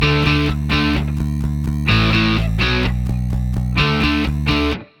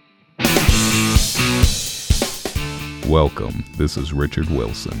Welcome, this is Richard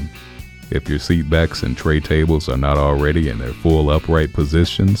Wilson. If your seat backs and tray tables are not already in their full upright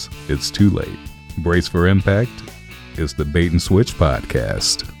positions, it's too late. Brace for impact. It's the Bait and Switch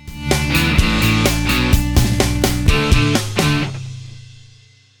Podcast.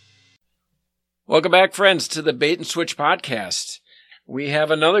 Welcome back, friends, to the Bait and Switch Podcast. We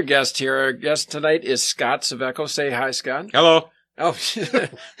have another guest here. Our guest tonight is Scott Saveco. Say hi, Scott. Hello. Oh, a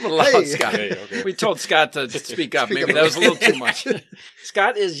little loud, Scott. Hey, okay. We told Scott to speak up. Maybe that was a little too much.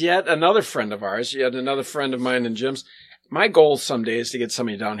 Scott is yet another friend of ours, yet another friend of mine and Jim's. My goal someday is to get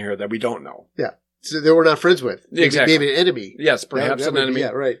somebody down here that we don't know. Yeah. So that we're not friends with. Exactly. Maybe an enemy. Yes, perhaps an enemy.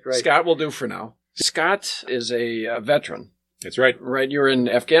 Yeah, right. Scott will do for now. Scott is a veteran. That's right. Right, you were in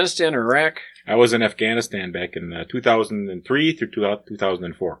Afghanistan or Iraq? I was in Afghanistan back in 2003 through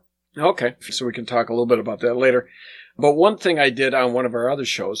 2004. Okay, so we can talk a little bit about that later. But one thing I did on one of our other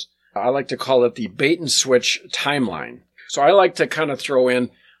shows, I like to call it the Bait and Switch timeline. So I like to kind of throw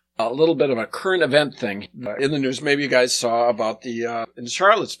in a little bit of a current event thing in the news. Maybe you guys saw about the in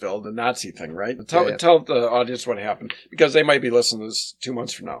Charlottesville, the Nazi thing, right? Tell the audience what happened, because they might be listening to this 2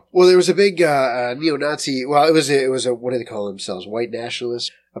 months from now. Well, there was a big neo-Nazi. Well, it was a what do they call themselves? White nationalists.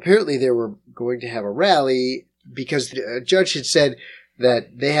 Apparently, they were going to have a rally because the judge had said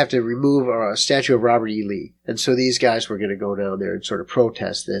that they have to remove a statue of Robert E. Lee. And so these guys were going to go down there and sort of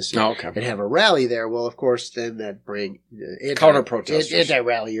protest this and have a rally there. Well, of course, then that bring counter-protesters.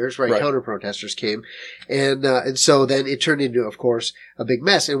 Anti-ralliers, right? Counter-protesters came. And so then it turned into, of course, a big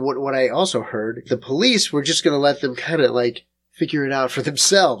mess. And what I also heard, the police were just going to let them kind of like figure it out for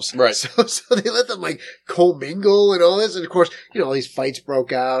themselves. Right. So they let them like commingle and all this. And of course, all these fights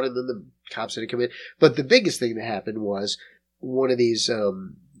broke out and then the cops had to come in. But the biggest thing that happened was one of these,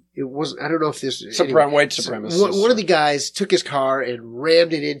 it was, I don't know if this... white supremacists. One of the guys took his car and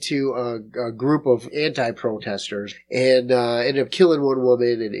rammed it into a group of anti-protesters and ended up killing one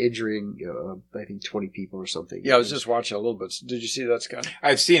woman and injuring, I think, 20 people or something. Yeah, I was just watching a little bit. Did you see that, Scott?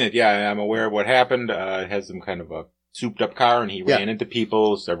 I've seen it, yeah. I'm aware of what happened. It has some kind of a souped-up car, and he ran into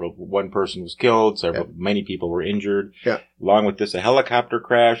people. One person was killed. Many people were injured. Yeah. Along with this, a helicopter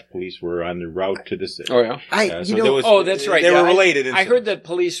crash. Police were on the route to this. Oh, yeah? That's right. They were related. I heard that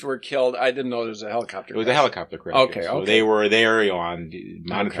police were killed. I didn't know there was a helicopter crash. It was a helicopter crash. Okay, So they were there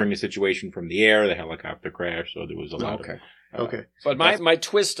monitoring the situation from the air, the helicopter crash, so there was a lot of... Okay. But my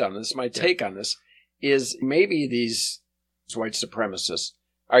twist on this, my take on this, is maybe these white supremacists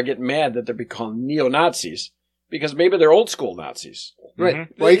are getting mad that they're being called neo-Nazis, because maybe they're old school Nazis. Right.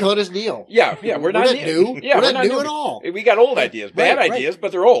 Mm-hmm. Why are you calling us Neo? Yeah. We're not new. Yeah, we're not new at all. We got old ideas, bad ideas,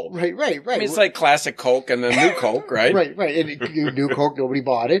 but they're old. Right. I mean, it's like classic Coke and then new Coke, right? Right. And new Coke, nobody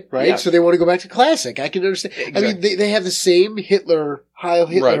bought it, right? Yeah. So they want to go back to classic. I can understand. Exactly. I mean, they have the same Heil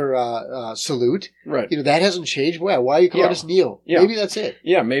Hitler salute. Right. That hasn't changed. Why are you calling us Neo? Yeah. Maybe that's it.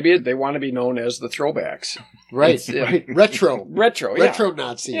 Yeah, maybe they want to be known as the throwbacks. Right. Retro. Yeah. Retro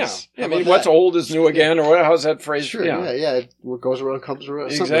Nazis. Yeah. I mean, what's old is new again, or what? How's that phrase? Sure. Yeah. What goes around comes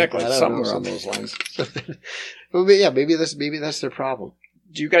around. Exactly. Something around those lines. Well, maybe that's their problem.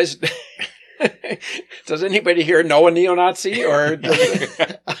 Do you guys? Does anybody here know a neo-Nazi or?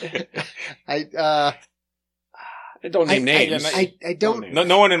 I don't name names. I don't.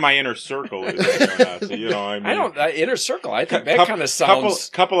 No one in my inner circle is neo-Nazi. I mean, I don't. Inner circle. I think that kind of sounds.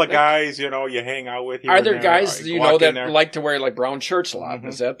 Couple of guys, you hang out with. Are there guys that like to wear like brown shirts a lot? Mm-hmm.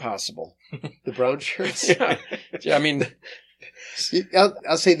 Is that possible? The brown shirts. Yeah. I mean,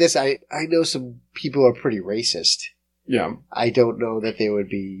 I'll say this. I know some people are pretty racist. Yeah. I don't know that they would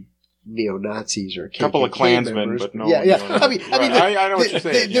be neo-Nazis or KKK couple of Klansmen, members. but no. Yeah. I mean, I know what you're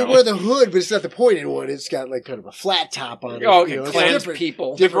saying. They wear the hood, but it's not the pointed one. It's got like kind of a flat top on it. Oh, okay. Klans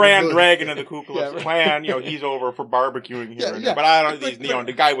people. The Grand Dragon of the Ku Klux Klan, he's over for barbecuing here and there. But I don't.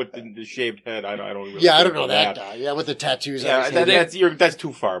 The guy with the shaved head, I don't really. Yeah, I don't know that guy. Yeah, with the tattoos. Yeah, that's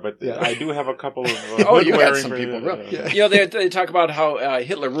too far. But I do have a couple of. You got some people. They talk about how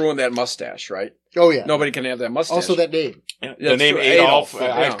Hitler ruined that mustache, right? Oh yeah. Nobody can have that mustache. Also that name. Yeah, the name Adolf.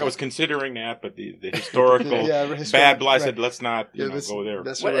 I was considering that, but the historical bad blood said let's not go there. Are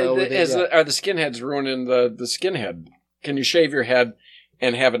the skinheads ruining the skinhead? Can you shave your head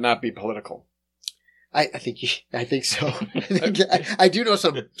and have it not be political? I think so. I do know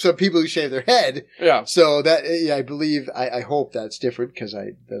some people who shave their head. Yeah. So that I believe I hope that's different because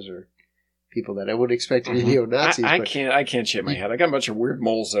those are people that I wouldn't expect to be neo-Nazis. I can't shave my head. I got a bunch of weird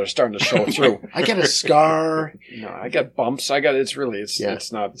moles that are starting to show through. I got a scar. No, I got bumps. It's ugly.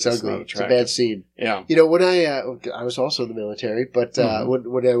 It's not. It's ugly. It's a bad scene. Yeah. When I was also in the military, but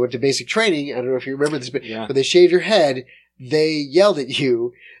when I went to basic training, I don't know if you remember this, but when they shave your head, they yelled at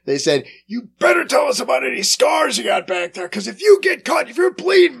you. They said, "You better tell us about any scars you got back there, because if you get caught, if you're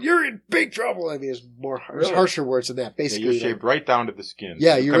bleeding, you're in big trouble." I mean, it's harsher words than that. Basically, you're shaved right down to the skin.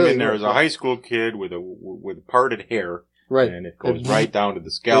 Yeah, you you come really in there were, as a high school kid with parted hair, right, and it goes right down to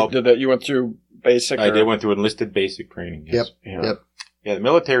the scalp. Did that? You went through basic? I did. Went through enlisted basic training. Yes. Yep. Yeah, the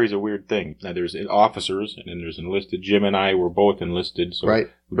military is a weird thing. Now, there's officers, and then there's enlisted. Jim and I were both enlisted, so when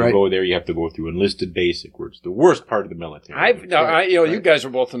you go there, you have to go through enlisted basic, where it's the worst part of the military. You guys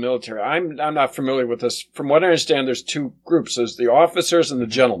are both in the military. I'm not familiar with this. From what I understand, there's two groups. There's the officers and the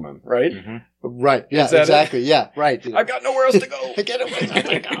gentlemen, right? Mm-hmm. Right. Yeah, exactly. Yeah, right. I've got nowhere else to go. I get nowhere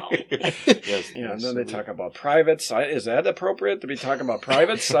to go. Yes. Yeah, and then they talk about privates. Is that appropriate to be talking about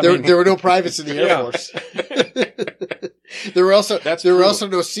privates? There were no privates in the Air Force. There were also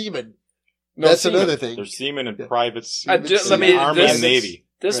no seamen. That's seamen. Another thing. There's seamen and privates. Army and Navy.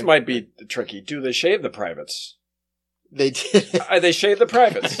 This might be tricky. Do they shave the privates? They did. They shave the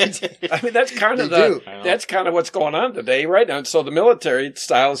privates. I mean, that's kind of what's going on today, right? And so the military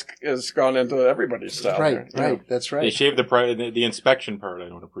style has gone into everybody's style. Right. That's right. They shave the inspection part. I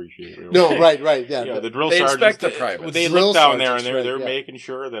don't appreciate. Really. No, right. Yeah. The drill they sergeants. inspect the privates. They look down there and they're making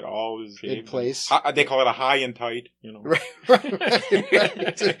sure that all is shaved in place. They call it a high and tight. Right.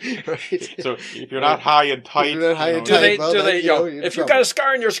 So if you're not high and tight, if you got a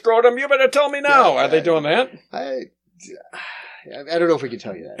scar in your scrotum, you better tell me now. Are they doing that? I don't know if we can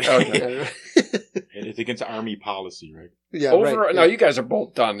tell you that. Okay. It's against Army policy, right? Yeah. Now you guys are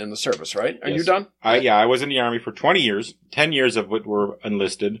both done in the service, right? Are you done? I was in the Army for 20 years. 10 years of it were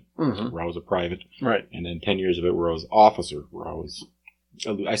enlisted, mm-hmm. where I was a private. Right. And then 10 years of it where I was officer, where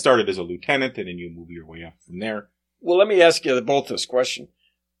I started as a lieutenant, and then you move your way up from there. Well, let me ask you both this question.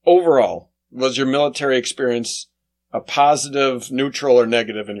 Overall, was your military experience a positive, neutral, or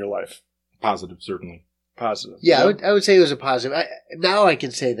negative in your life? Positive, certainly. Positive. Yeah, I would say it was a positive. Now I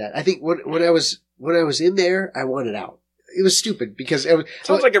can say that. I think when I was in there, I wanted out. It was stupid because it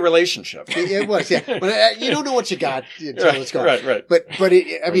sounds like a relationship. It was, yeah. But you don't know what you got until it's gone. Right. But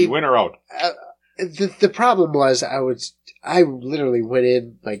I mean, win or out. The problem was I literally went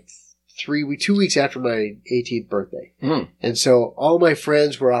in like 2 weeks after my 18th birthday. Mm. And so all my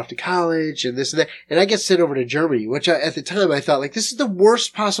friends were off to college and this and that. And I get sent over to Germany, which at the time I thought, like, this is the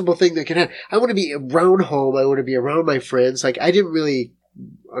worst possible thing that can happen. I want to be around home. I want to be around my friends. Like, I didn't really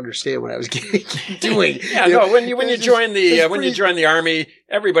understand what I was doing. When you join the Army,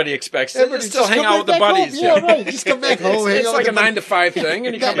 everybody expects to still hang out with the buddies. Yeah, right. Just come back home. It's like a 9 to 5 thing,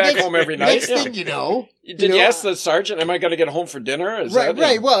 and you come back home every night. Next thing you know. Did you ask the sergeant, am I going to get home for dinner?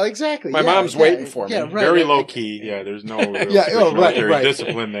 Right. Well, exactly. My mom's waiting for me. Yeah, right. Very low key. Yeah, there's no military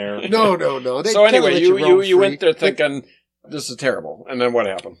discipline there. No. So anyway, you went there thinking, this is terrible. And then what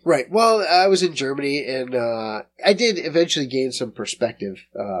happened? Right. Well, I was in Germany, and I did eventually gain some perspective,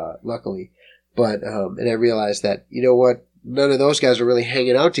 luckily. But and I realized that, you know what? None of those guys are really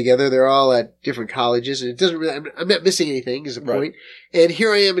hanging out together. They're all at different colleges, and it doesn't really. I'm not missing anything, is the point. And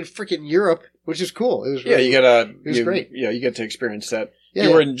here I am in freaking Europe, which is cool. It was really, it was great. Yeah, you get to experience that. Yeah,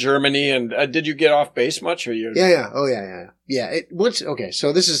 you were in Germany, and did you get off base much? Or you? Yeah. Oh, yeah. Yeah.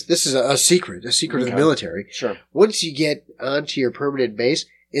 So this is a secret of the military. Sure. Once you get onto your permanent base,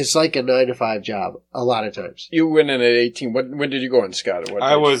 it's like a 9 to 5 job a lot of times. You went in at 18. When did you go in, Scott?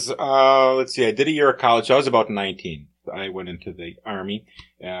 I was, let's see, I did a year of college. I was about 19. I went into the Army.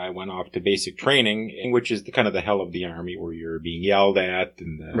 I went off to basic training, which is kind of the hell of the Army, where you're being yelled at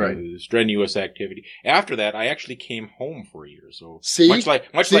and strenuous activity. After that, I actually came home for a year. So much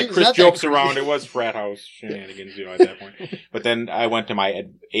like Chris jokes around, it was frat house shenanigans, at that point. But then I went to my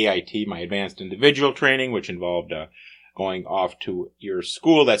AIT, my Advanced Individual Training, which involved going off to your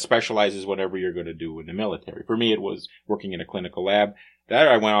school that specializes whatever you're going to do in the military. For me, it was working in a clinical lab. That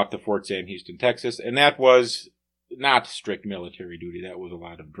I went off to Fort Sam Houston, Texas, and that was not strict military duty. That was a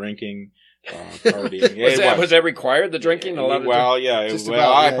lot of drinking, partying. Was that required, the drinking?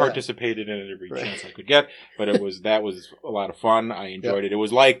 I participated in it every chance I could get, but that was a lot of fun. I enjoyed it. It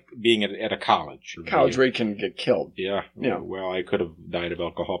was like being at a college. College where you can get killed. Yeah. Well, I could have died of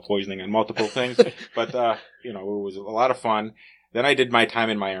alcohol poisoning and multiple things, but, it was a lot of fun. Then I did my time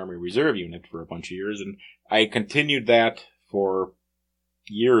in my Army Reserve unit for a bunch of years, and I continued that for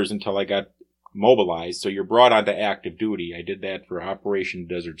years until I got mobilized. So you're brought onto active duty. I did that for Operation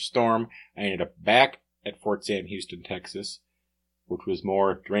Desert Storm. I ended up back at Fort Sam Houston, Texas, which was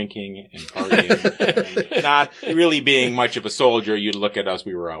more drinking and partying. Not really being much of a soldier. You'd look at us.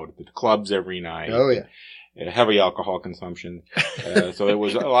 We were out at the clubs every night. Oh, yeah. heavy alcohol consumption. So there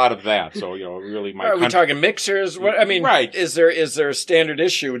was a lot of that. So, really Are we talking mixers? What, I mean, right. Is there a standard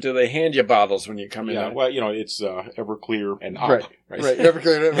issue? Do they hand you bottles when you come in? Yeah, well, it's Everclear and up. Right.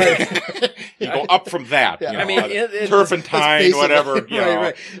 Everclear. Right. You go up from that. Yeah. I mean, turpentine, whatever.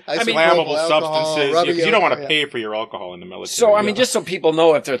 Right. Flammable substances. Because you don't want to yeah. pay for your alcohol in the military. So, I mean, just so people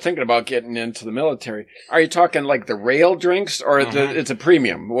know if they're thinking about getting into the military, are you talking like the rail drinks or it's a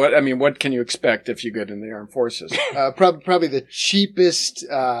premium? What can you expect if you get in the armed forces? Probably the cheapest.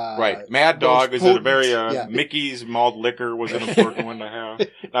 Right. Mad Dog is a very, yeah. Mickey's malt liquor was an important one to have.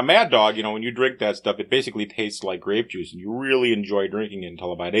 Now, Mad Dog, when you drink that stuff, it basically tastes like grape juice, and you really enjoy drinking it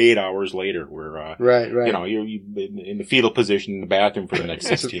until about 8 hours later, where, right. you're in the fetal position in the bathroom for the next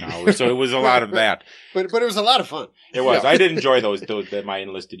 16 hours. So it was a lot of that. But it was a lot of fun. It was. I did enjoy those my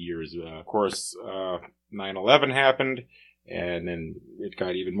enlisted years. Of course, 9/11 happened, and then it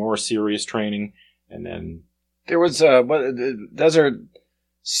got even more serious training, and then there was Desert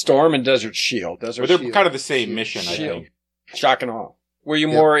Storm and Desert Shield. But they're kind of the same mission, I think. Shock and awe. Were you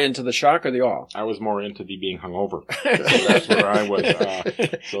more into the shock or the awe? I was more into the being hungover. So that's where I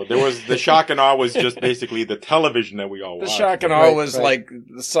was. So there was the shock and awe was just basically the television that we all watched. The shock and awe was like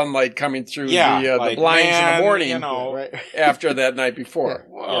the sunlight coming through the blinds in the morning after that night before.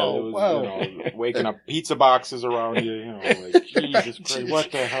 Yeah. Whoa. Waking up pizza boxes around you. Like, Jesus Christ,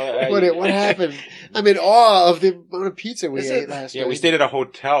 what the hell? What happened? I'm in awe of the amount of pizza we ate last night. Yeah, we stayed at a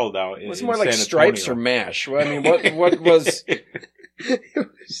hotel now. It was more like Stripes or MASH. I mean, what was...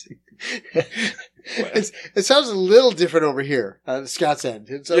 It sounds a little different over here on Scott's end.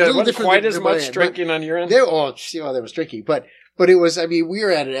 It's a little different quite as much drinking on your end. There was drinking, but it was. I mean, we were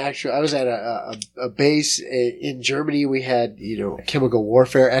at I was at a base in Germany. We had chemical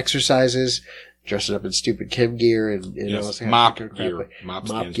warfare exercises, dressing up in stupid chem gear and yes, MOP gear. MOP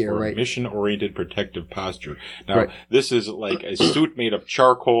stands for right? Mission-Oriented Protective Posture. Now, this is like a suit made of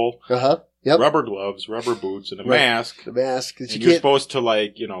charcoal. Yep. Rubber gloves, rubber boots, and a mask. The mask. And you're supposed to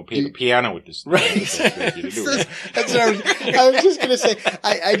play the piano with this. Right. That's what I was just going to say.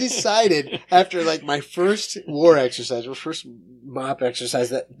 I decided after my first war exercise, or first MOP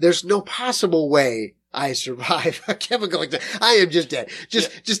exercise, that there's no possible way I survive a chemical like that. I am just dead.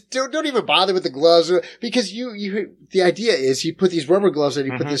 Just don't even bother with the gloves, because the idea is you put these rubber gloves on,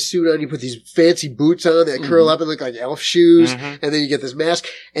 you put this suit on, you put these fancy boots on that curl up and look like elf shoes, and then you get this mask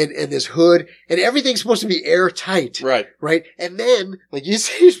and this hood, and everything's supposed to be airtight. Right? And then, like you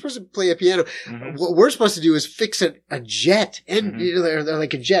say, you're supposed to play a piano. What we're supposed to do is fix a jet. And, they're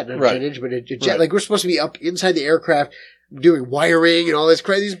like a jet, not a jet engine, but a jet. Right. Like we're supposed to be up inside the aircraft, doing wiring and all this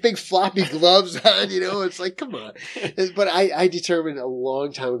crazy, these big floppy gloves on, it's like, come on. But I determined a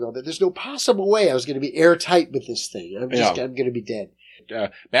long time ago that there's no possible way I was going to be airtight with this thing. I'm going to be dead.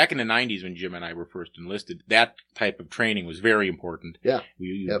 Back in the 90s when Jim and I were first enlisted, that type of training was very important. Yeah.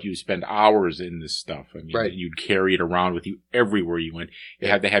 You spend hours in this stuff. I mean, you'd carry it around with you everywhere you went. You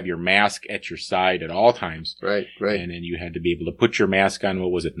had to have your mask at your side at all times. Right. And then you had to be able to put your mask on,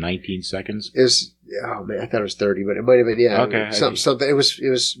 19 seconds? Oh man, I thought it was 30, but it might have been, Okay. Something, it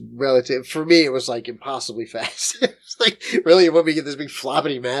was relative. For me, it was like impossibly fast. It's like, really, you want me to get this big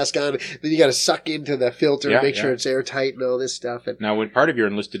floppity mask on? Then you got to suck into the filter and make sure it's airtight and all this stuff. And now, when part of your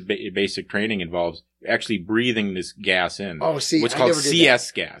enlisted basic training involves actually breathing this gas in. Oh, see, what's called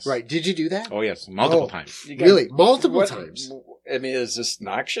CS gas. Right. Did you do that? Oh, yes. Multiple times. Really? Multiple times? I mean, is this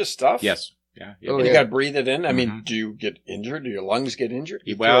noxious stuff? Yes. Yeah. You got to breathe it in. I mean, do you get injured? Do your lungs get injured?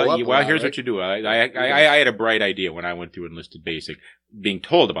 Well, here's what you do. I had a bright idea when I went through enlisted basic, being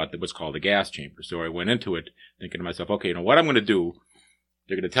told about what's called a gas chamber. So I went into it thinking to myself, okay, what I'm going to do,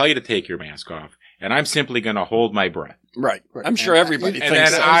 they're going to tell you to take your mask off, and I'm simply going to hold my breath. Right. I'm sure everybody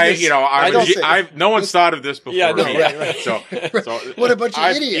thinks that. No one's thought of this before. Yeah, no, me. right. So what a bunch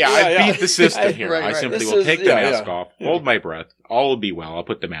of idiots. Yeah, I beat the system here. Right. I simply will take the mask off, hold my breath, all will be well. I'll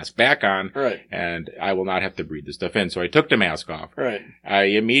put the mask back on, and I will not have to breathe the stuff in. So I took the mask off. Right. I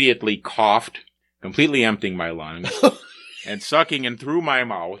immediately coughed, completely emptying my lungs. And sucking in through my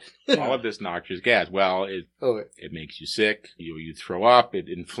mouth all of this noxious gas. Well, it makes you sick. You throw up. It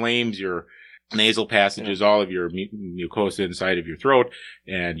inflames your nasal passages, all of your mucosa inside of your throat,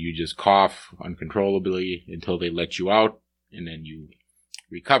 and you just cough uncontrollably until they let you out, and then you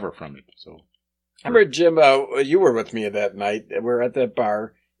recover from it. So, I remember, Jim, you were with me that night. We were at that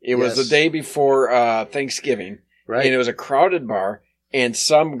bar. It was the day before Thanksgiving, right? And it was a crowded bar, and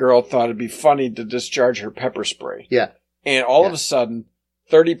some girl thought it'd be funny to discharge her pepper spray. Yeah. And all of a sudden,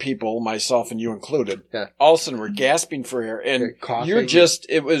 30 people, myself and you included, all of a sudden we're gasping for air. And coughing.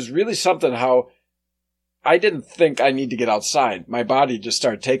 it was really something how I didn't think I need to get outside. My body just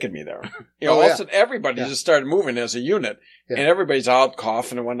started taking me there. All of a sudden, everybody just started moving as a unit, and everybody's out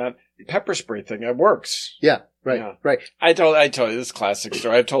coughing and whatnot. Pepper spray thing, it works. Yeah, right. I told you this classic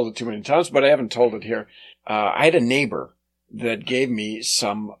story. I've told it too many times, but I haven't told it here. I had a neighbor that gave me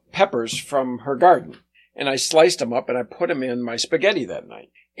some peppers from her garden, and I sliced them up and I put them in my spaghetti that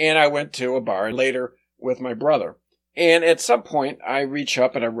night. And I went to a bar later with my brother. And at some point, I reach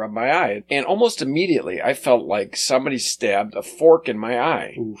up and I rub my eye. And almost immediately, I felt like somebody stabbed a fork in my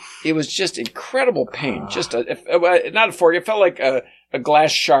eye. Oof. It was just incredible pain. Just not a fork. It felt like a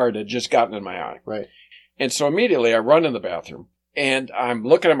glass shard had just gotten in my eye. Right. And so immediately, I run in the bathroom. And I'm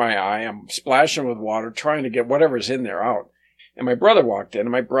looking at my eye. I'm splashing with water, trying to get whatever's in there out. And my brother walked in.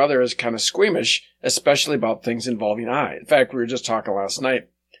 And my brother is kind of squeamish, especially about things involving eye. In fact, we were just talking last night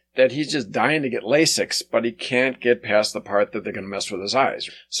that he's just dying to get LASIK, but he can't get past the part that they're going to mess with his eyes.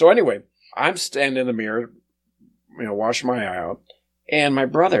 So anyway, I'm standing in the mirror, washing my eye out, and my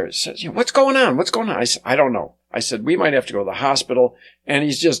brother says, what's going on? What's going on? I said, I don't know. I said, we might have to go to the hospital, and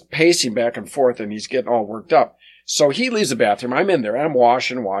he's just pacing back and forth, and he's getting all worked up. So he leaves the bathroom. I'm in there. I'm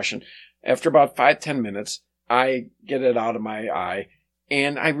washing. After about 5-10 minutes, I get it out of my eye,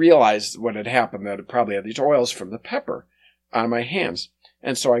 and I realized what had happened, that it probably had these oils from the pepper on my hands.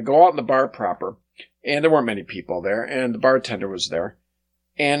 And so I go out in the bar proper, and there weren't many people there, and the bartender was there,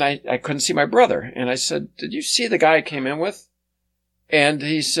 and I couldn't see my brother. And I said, did you see the guy I came in with? And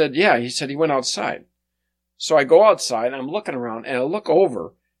he said, yeah. He said he went outside. So I go outside, and I'm looking around, and I look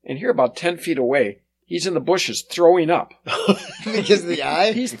over, and here about 10 feet away, he's in the bushes throwing up. Because of the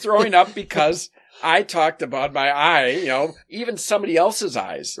eye? He's throwing up because I talked about my eye, even somebody else's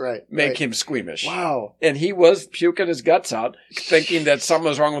eyes make him squeamish. Wow. And he was puking his guts out, thinking that something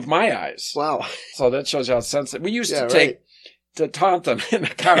was wrong with my eyes. Wow. So that shows you how sensitive. We used to take, to taunt them in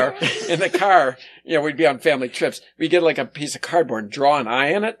the car, we'd be on family trips. We'd get like a piece of cardboard and draw an eye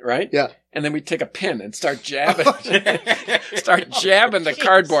in it, right? Yeah. And then we'd take a pin and start jabbing the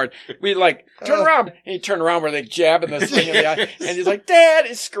cardboard. We'd turn around. And he'd turn around where they jabbing this thing in the eye. And he's like, Dad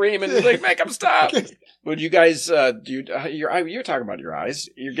is screaming. He's like, make him stop. But you guys, you're talking about your eyes.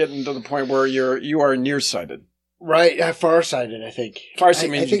 You're getting to the point where you are nearsighted. Right, farsighted, I think. Farsighted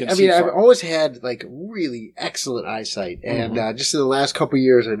means you can see I've far. always had really excellent eyesight, and just in the last couple of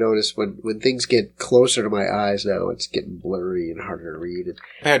years, I noticed when things get closer to my eyes now, it's getting blurry and harder to read.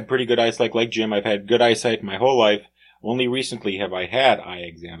 I've had pretty good eyesight, like Jim. I've had good eyesight my whole life. Only recently have I had eye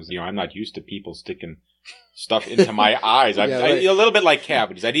exams. I'm not used to people sticking stuff into my eyes. A little bit like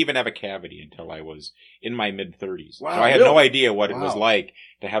cavities. I didn't even have a cavity until I was in my mid-30s. Wow, so I had no idea what it was like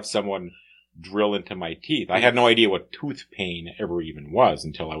to have someone drill into my teeth. I had no idea what tooth pain ever even was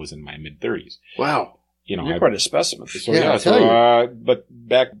until I was in my mid-30s. Wow. You're quite a specimen. So, but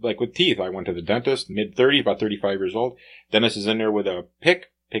back, with teeth, I went to the dentist, mid-30s, about 35 years old. Dentist is in there with a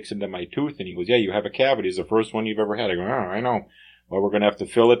picks into my tooth, and he goes, yeah, you have a cavity. It's the first one you've ever had. I go, oh, I know. Well, we're going to have to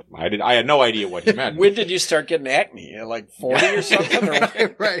fill it. I had no idea what he meant. When did you start getting acne? Like 40 or something?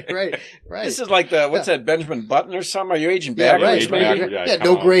 Right. This is like what's that, Benjamin Button or something? Are you aging backwards, maybe?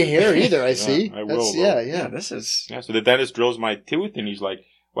 No gray hair either, I see. I will. This is... Yeah, so the dentist drills my tooth, and he's like,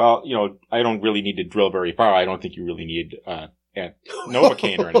 well, I don't really need to drill very far. I don't think you really need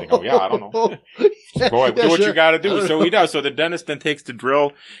Novocaine or anything. Oh, yeah, I don't know. Boy, do what you got to do. So he does. So the dentist then takes the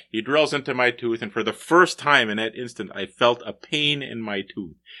drill. He drills into my tooth, and for the first time in that instant, I felt a pain in my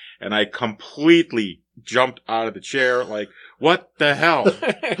tooth, and I completely jumped out of the chair, like, what the hell?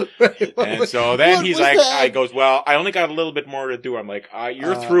 And so then he's like, I goes, well, I only got a little bit more to do. I'm like,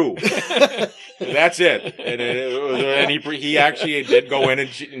 you're through. That's it. And he actually did go in and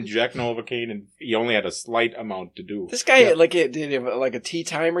inject Novocaine, and he only had a slight amount to do. This guy, did he have like a tea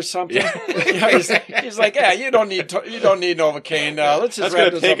time or something? He's like, yeah, you don't need Novocaine. Let's just. That's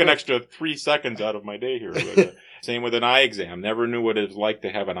going to take an extra 3 seconds out of my day here. But, same with an eye exam. Never knew what it was like to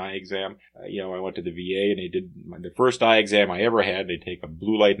have an eye exam. I went to the VA, and they did the first eye exam I ever had. They take a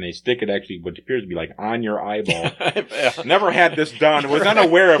blue light and they stick it actually what appears to be like on your eyeball. Never had this done. Was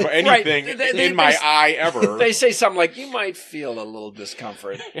unaware of anything in my eye ever. They say something like, you might feel a little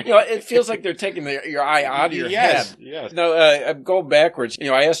discomfort. It feels like they're taking your eye out of your head. Yes. No, go backwards.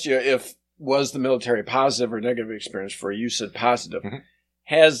 I asked you if was the military positive or negative experience for you. You said positive. Mm-hmm.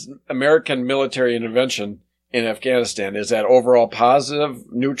 Has American military intervention in Afghanistan, is that overall positive,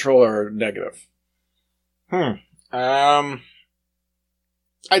 neutral, or negative? I'd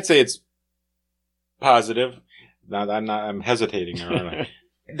say it's positive. Now I'm hesitating, aren't I?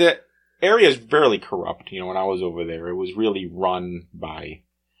 The area is fairly corrupt. When I was over there, it was really run by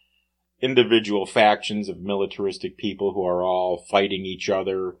individual factions of militaristic people who are all fighting each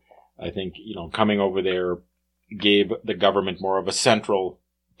other. I think, coming over there gave the government more of a central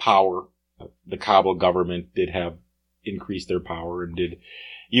power. The Kabul government did have increased their power and did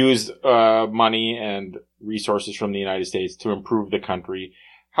use money and resources from the United States to improve the country.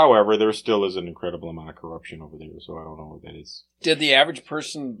 However, there still is an incredible amount of corruption over there, so I don't know what that is. Did the average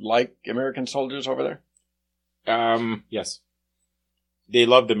person like American soldiers over there? Yes. They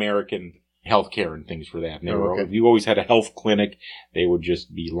loved American healthcare and things for that. And Okay. if you always had a health clinic, they would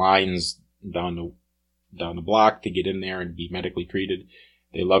just be lines down the block to get in there and be medically treated.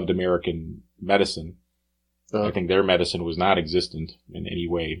 They loved American medicine. I think their medicine was not existent in any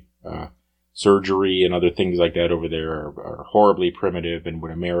way. Surgery and other things like that over there are horribly primitive, and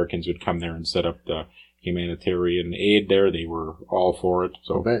when Americans would come there and set up the humanitarian aid there, they were all for it.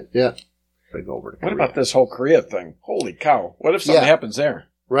 So, yeah. Go over to What Korea. about this whole Korea thing? Holy cow. What if something happens there?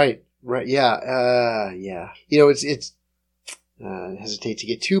 Right, yeah, yeah. It's I hesitate to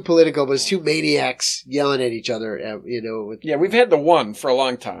get too political, but it's two maniacs yelling at each other, Yeah, we've had the one for a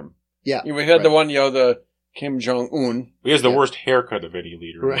long time. Yeah. We've had the one, the Kim Jong-un. he has the worst haircut of any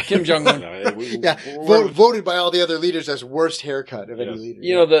leader. Right. Kim Jong-un. Voted by all the other leaders as worst haircut of any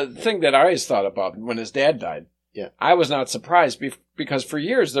leader. The thing that I always thought about when his dad died, I was not surprised because for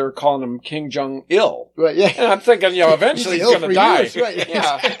years they were calling him King Jong-il. Right, yeah. And I'm thinking, eventually he's going to die. Years, right.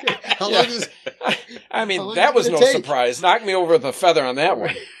 Yeah. How long is... I mean, How that long was did no it take? surprise. Knocked me over with a feather on that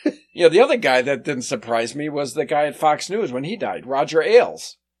one. The other guy that didn't surprise me was the guy at Fox News when he died, Roger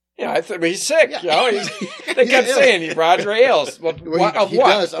Ailes. Yeah, I think he's sick. Yeah. They kept saying he's Roger Ailes. Well, He what?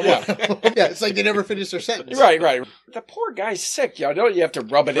 does. Yeah. Yeah, it's like they never finish their sentence. Right. The poor guy's sick. Don't you have to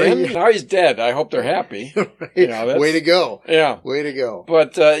rub it in? Now he's dead. I hope they're happy. Right. Way to go. Yeah. Way to go.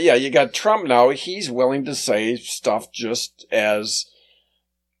 But, you got Trump now. He's willing to say stuff just as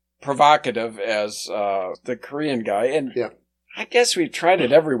provocative as the Korean guy. And I guess we've tried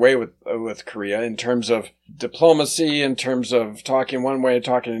it every way with Korea in terms of diplomacy, in terms of talking one way and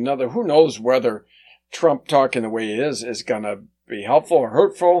talking another. Who knows whether Trump talking the way he is going to be helpful or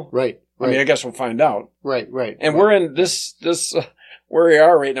hurtful? Right. I mean, I guess we'll find out. Right. And we're in this where we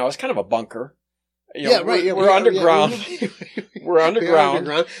are right now. It's kind of a bunker. We're underground. We're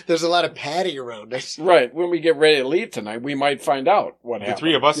underground. There's a lot of padding around us. Right. When we get ready to leave tonight, we might find out what happened. The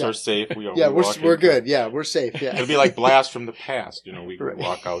three of us are safe. We're good. Yeah, we're safe. Yeah. It'll be like Blast from the Past. We could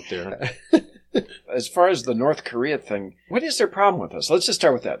walk out there. As far as the North Korea thing, what is their problem with us? Let's just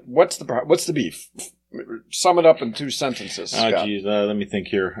start with that. What's the beef? Sum it up in 2 sentences. Oh, geez. Let me think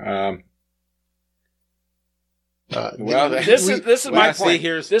here. This is my point.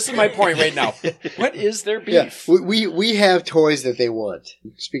 This is my point right now. What is their beef? Yeah, we have toys that they want.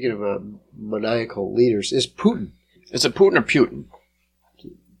 Speaking of maniacal leaders, is Putin. Is it Putin or Putin?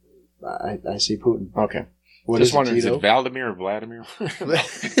 I say Putin. Okay. What Just is wondering, Is it Vladimir or Vladimir?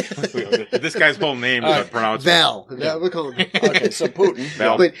 This guy's whole name is pronounced Val. We'll call him. Okay, so Putin.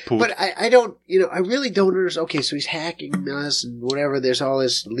 Val. But I don't, I really don't understand. Okay, so he's hacking us and whatever. There's all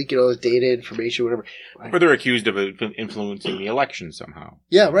this leaking all this data, information, whatever. But they're accused of influencing the election somehow.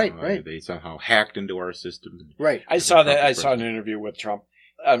 Yeah, right. They somehow hacked into our system. Right. I saw that. I saw an interview with Trump.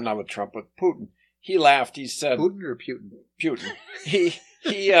 Not with Trump, with Putin. He laughed. He said, Putin or Putin? Putin.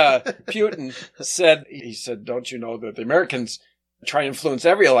 Putin said, don't you know that the Americans try to influence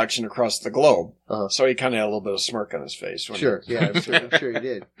every election across the globe? Uh-huh. So he kind of had a little bit of smirk on his face. Sure. Yeah, I'm sure he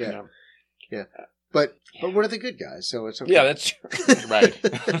did. Yeah. Yeah. But what are the good guys? So it's okay. Yeah, that's true. Right.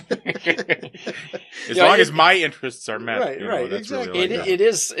 As long as my interests are met. Right, that's exactly. Really It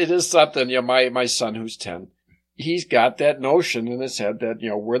is something. My son who's 10, he's got that notion in his head that,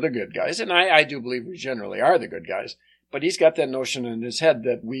 we're the good guys. And I do believe we generally are the good guys. But he's got that notion in his head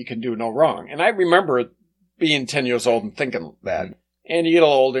that we can do no wrong. And I remember being 10 years old and thinking that. And you get a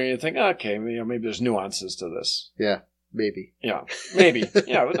little older and you think, okay, maybe there's nuances to this. Yeah, maybe. Yeah, maybe.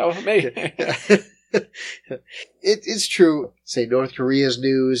 Maybe. It's true. Say North Korea's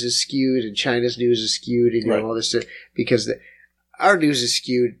news is skewed and China's news is skewed and all this stuff because our news is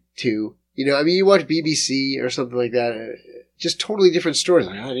skewed too. You watch BBC or something like that, just totally different stories.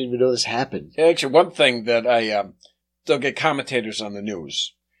 Like, I didn't even know this happened. Actually, one thing that they'll get commentators on the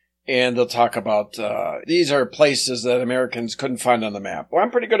news and they'll talk about, these are places that Americans couldn't find on the map. Well,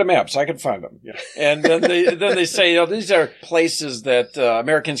 I'm pretty good at maps. I can find them. Yeah. And then they say, these are places that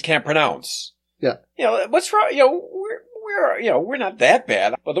Americans can't pronounce. Yeah. What's wrong? We're not that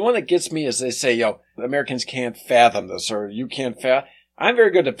bad. But the one that gets me is they say, Americans can't fathom this or you can't fathom. I'm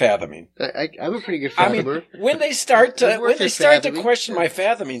very good at fathoming. I'm a pretty good fathomer. I mean, when they start to question my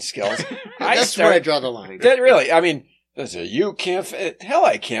fathoming skills, that's where I draw the line. Really, I mean, you can't. Hell,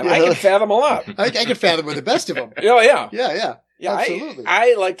 I can. I can fathom a lot. I can fathom with the best of them. Oh yeah. Yeah. Yeah, Absolutely.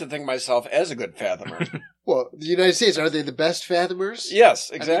 I like to think of myself as a good fathomer. Well, the United States, are they the best fathomers?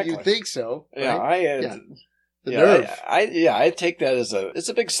 Yes, I exactly. mean, you think so. Yeah, right? The yeah, nerve. I take that as it's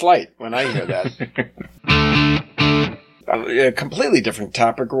a big slight when I hear that. A completely different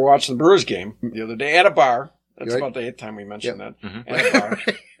topic. We're watching the Brewers game the other day at a bar. That's Right. about the 8th time we mentioned that. Mhm. At a bar.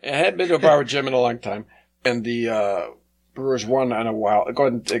 I hadn't been to a bar with Jim in a long time. And the Brewers won on a wild. Go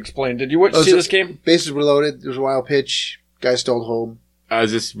ahead and explain. Did you see this game? Bases were loaded. There was a wild pitch. Guy stole home.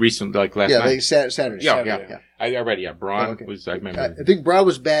 Is this recent, like last Yeah, night? like Saturday. Yeah, Saturday, yeah. I read it. Yeah, Braun Oh, okay. was. I remember. I think Brown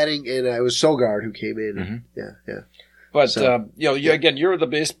was batting, and it was Sogard who came in. Mhm. Yeah. But, So, again, you're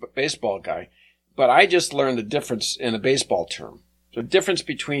the baseball guy. But I just learned the difference in a baseball term. The difference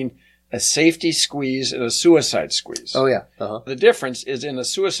between a safety squeeze and a suicide squeeze. Oh, yeah. Uh-huh. The difference is in a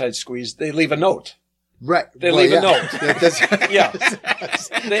suicide squeeze, they leave a note. Right. They leave a yeah. note. Yeah.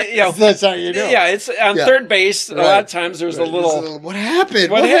 That's how you know. Yeah, it's on Yeah. third base. A lot Right. of times there's Right. a little. What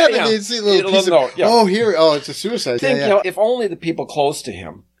happened? What What hap- happened? yeah. They'd see a little A piece little of, note, yeah. oh, here. Oh, it's a suicide. Think, yeah. if only the people close to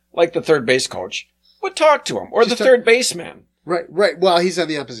him, like the third base coach, would talk to him, or Just the third baseman. Right. Well, he's on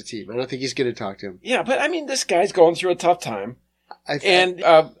the opposite team. I don't think he's going to talk to him. Yeah, but I mean, this guy's going through a tough time. And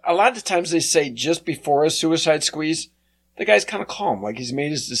a lot of times they say just before a suicide squeeze, the guy's kind of calm, like he's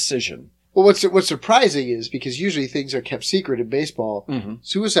made his decision. Well, what's surprising is because usually things are kept secret in baseball. Mm-hmm.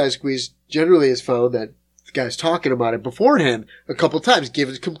 Suicide squeeze generally is found that the guy's talking about it beforehand a couple times,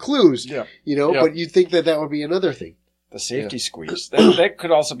 giving some clues. Yeah. Yeah. But you'd think that would be another thing. The safety squeeze. That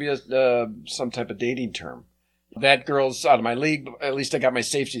could also be some type of dating term. That girl's out of my league. At least I got my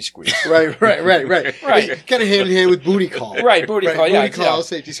safety squeeze. Right. Right. Kind of hand in hand with booty call. Right, booty call. Yeah, Booty call, yeah.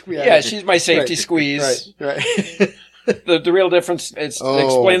 safety squeeze. Yeah, she's my safety Right. squeeze. Right. The real difference.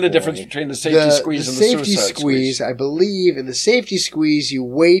 Explain the difference between the safety squeeze and the safety suicide squeeze. I believe in the safety squeeze, you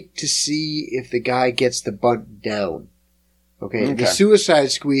wait to see if the guy gets the bunt down. Okay. In the Okay.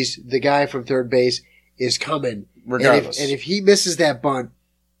 suicide squeeze, the guy from third base is coming. Regardless, And if he misses that bunt,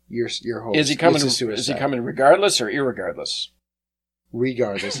 you're home. is he coming? It's a Is he suicide. coming regardless or irregardless?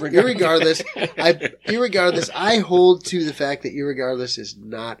 Regardless. Regardless. Irregardless, I hold to the fact that irregardless is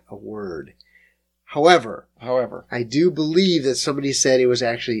not a word. However, I do believe that somebody said it was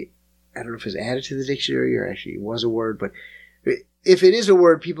actually, I don't know if it was added to the dictionary or actually it was a word, but if it is a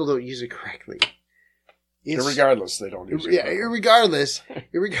word, people don't use it correctly. Irregardless, they don't use it. Yeah, irregardless.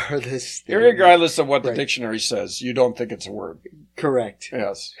 Irregardless of what the Right. dictionary says, you don't think it's a word. Correct.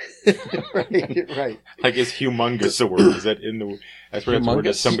 Yes. right. Like, is humongous a word? Is that in the? That's where it's a word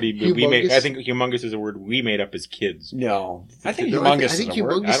that Humongous? somebody we made. Humongous? I think humongous is a word we made up as kids. No. I think No, humongous I think is a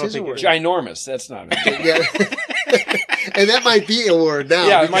word. humongous I don't is a think word. Ginormous. That's not a word. Yeah. And that might be a word now.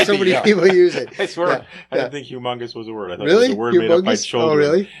 Yeah, it because might so be, many yeah. people use it. I swear, Yeah, I yeah. didn't think humongous was a word. I thought Really? it was a word made up by Humongous? children. Oh,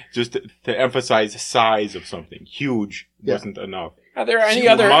 really? Just to emphasize the size of something. Huge Yeah. wasn't enough. Are there any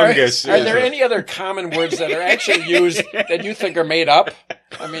other Humongous, are yeah. there any other common words that are actually used that you think are made up?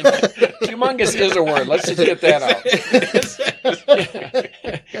 I mean, humongous is a word. Let's just get that out.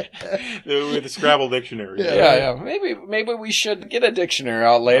 With the Scrabble dictionary. Yeah. Maybe we should get a dictionary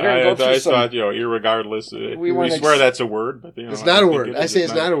out later and go through I some. thought, irregardless. We We, weren't swear ex- that's a word, but It's not a word. I say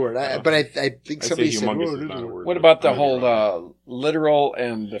it's not a word. No. But I think I somebody say said, humongous "Oh, is it not is a a word. What about the I might be wrong. whole literal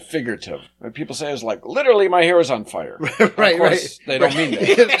and the figurative? When people say it's like literally my hair is on fire. Right, Of course, They don't mean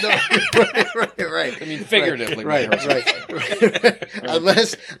that. right. I mean figuratively. my Right, hair is on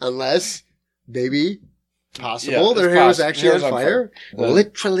right. Unless maybe possible Yeah, their it's hair was possible. actually Hair's on on fire. fire.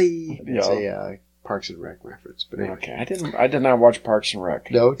 Literally, it's Yeah. a Parks and Rec reference. But anyway. Okay, I did not watch Parks and Rec.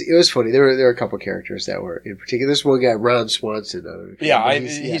 No, it was funny. There were a couple characters that were in particular. This one guy, Ron Swanson. Yeah,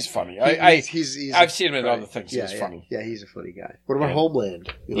 he's funny. He's I've seen him in right. other things. Yeah, He's funny. Yeah, he's a funny guy. What about Yeah.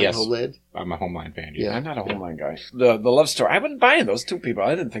 Homeland? You like Yes. Homeland? I'm a Homeland fan. Yeah. I'm not a Homeland guy. The love story. I've been buying those two people.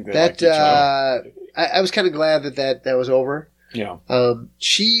 I didn't think they liked That each other. I was kind of glad that was over. Yeah.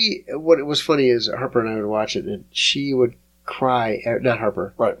 What was funny is Harper and I would watch it, and she would cry. Not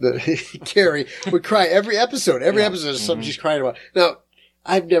Harper, Right. Carrie would cry every episode. Every Yeah. episode is something Mhm. she's crying about. Now,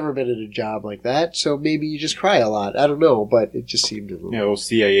 I've never been in a job like that, so maybe you just cry a lot. I don't know, but it just seemed a little. Those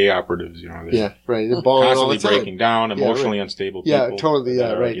CIA operatives, they're Yeah, right. They're bawling all constantly the time. breaking down, Yeah, emotionally unstable Yeah, people. totally, yeah,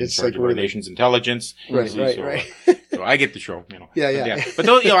 that are right. in It's charge like of our one of the- nation's intelligence. Right, So- right. So I get the show, Yeah, yeah. But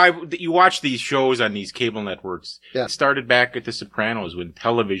those, you watch these shows on these cable networks. Yeah. It started back at The Sopranos when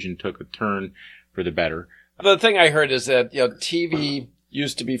television took a turn for the better. The thing I heard is that TV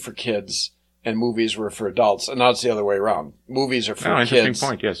used to be for kids and movies were for adults, and now it's the other way around. Movies are for Interesting kids.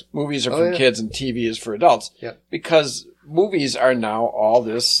 point. Yes. Movies are Oh, for yeah. kids, and TV is for adults. Yep. Because movies are now all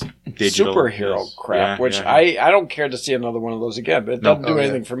this Digital, superhero yes. crap, Yeah, which yeah. I don't care to see another one of those again. But it No. doesn't do Oh, yeah.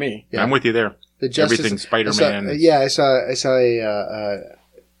 anything for me. Yeah. I'm with you there. the Justice. Everything Spider-Man. I saw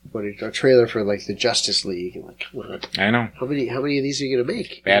a trailer for like the Justice League. And like, come on, I know. how many of these are you gonna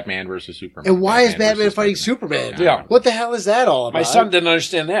make? Batman versus Superman. And why is Batman versus fighting Superman? Superman? Yeah. What the hell is that all about? My son didn't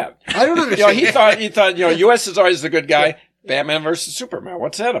understand that. I don't understand. He thought, U.S. is always the good guy. Batman versus Superman.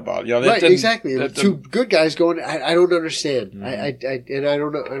 What's that about? Right, exactly. Two good guys going. I don't understand. Mm-hmm. I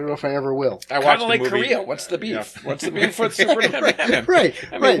don't know. I don't know if I ever will. I watched like Korea. What's the beef? Yeah. What's the beef with Superman? Right.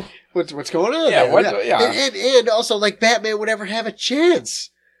 What's going on? Yeah. And also, like, Batman would ever have a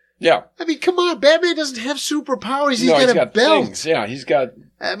chance. Yeah. I mean, come on. Batman doesn't have superpowers. He's got a belt. Things. Yeah, he's got.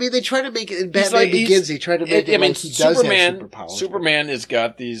 I mean, they try to make it in Batman Begins. They try to make it like he does have superpowers. Superman has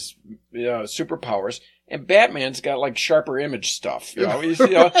got these superpowers. And Batman's got like sharper image stuff, He's,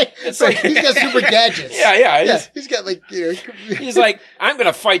 it's like he's got super gadgets. Yeah. He's got like, he's like, I'm going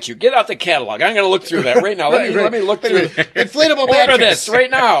to fight you. Get out the catalog. I'm going to look through that right now. Let me look through. Inflatable mattress. Order this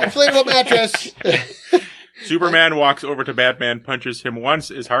right now. Inflatable mattress. Superman walks over to Batman, punches him once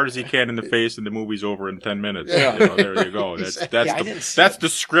as hard as he can in the face, and the movie's over in 10 minutes. Yeah. There you go. That's the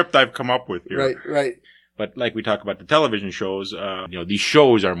script I've come up with here. Right. But like we talk about the television shows, these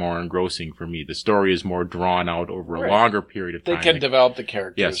shows are more engrossing for me. The story is more drawn out over a longer period of time. They can develop the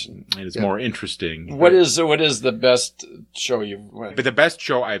characters. Yes, and it's more interesting. What is the best show you've? But the best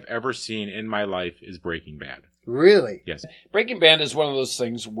show I've ever seen in my life is Breaking Bad. Really? Yes. Breaking Bad is one of those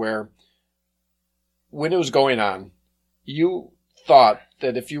things where, when it was going on, you thought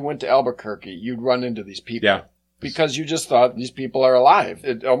that if you went to Albuquerque, you'd run into these people. Yeah. Because you just thought these people are alive.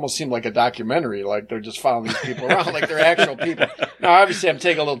 It almost seemed like a documentary, like they're just following these people around, like they're actual people. Now, obviously, I'm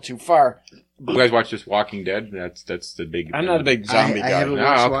taking a little too far. You guys watch this Walking Dead? That's the big. I'm not a big zombie guy. I haven't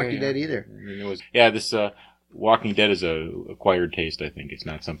watched Walking Dead either. This Walking Dead is a acquired taste. I think it's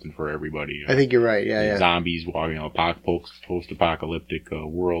not something for everybody. I think you're right. Yeah. Zombies walking, post-apocalyptic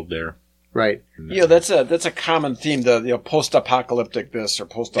world there. Right. Yeah, that's a common theme. The post-apocalyptic this or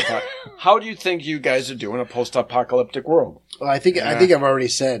post-apocalyptic. How do you think you guys are doing a post-apocalyptic world? Well, I think I've already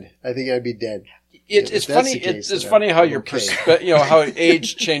said. I think I'd be dead. It's funny. It's funny how your how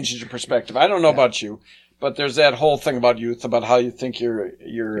age changes your perspective. I don't know about you, but there's that whole thing about youth about how you think you're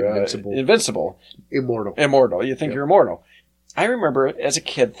invincible, immortal. You think you're immortal. I remember as a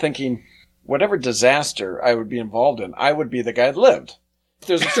kid thinking, whatever disaster I would be involved in, I would be the guy that lived. If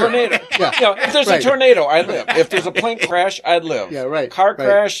there's a tornado, if there's a tornado, I'd live. If there's a plane crash, I'd live. Yeah, right. Car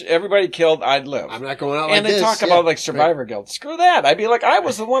crash, everybody killed, I'd live. I'm not going out like this. And they talk about like survivor guilt. Screw that. I'd be like, I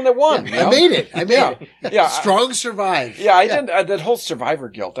was the one that won. I made it. Yeah. Strong survive. Yeah, I didn't. That whole survivor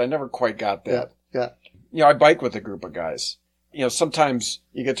guilt, I never quite got that. Yeah. I bike with a group of guys. Sometimes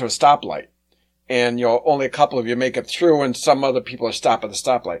you get to a stoplight and, only a couple of you make it through and some other people are stopped at the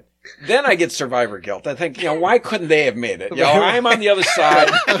stoplight. Then I get survivor guilt. I think, why couldn't they have made it? I'm on the other side.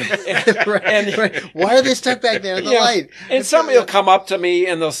 Right. Why are they stuck back there in the light? And somebody will come up to me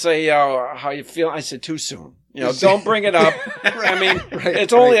and they'll say, how you feel? I said, too soon. Don't bring it up. I mean,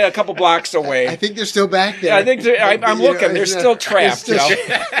 it's only a couple blocks away. I think they're still back there. I think I'm looking. They're still trapped. So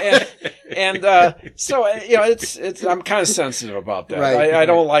it's. I'm kind of sensitive about that. Right. I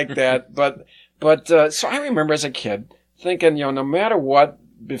don't like that. But so I remember as a kid thinking, no matter what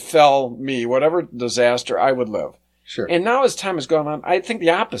befell me, whatever disaster, I would live. Sure. And now as time has gone on, I think the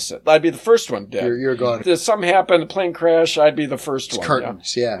opposite. I'd be the first one dead. You're gone. If something happened, a plane crash, I'd be the first one.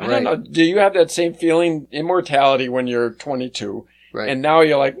 Curtains, I don't know. Do you have that same feeling, immortality, when you're 22? Right. And now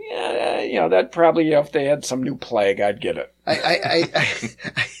you're like, that probably, if they had some new plague, I'd get it. I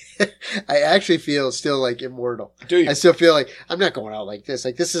actually feel still like immortal. Do you? I still feel like I'm not going out like this.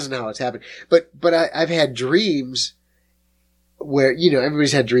 Like, this isn't how it's happened. But I've had dreams where,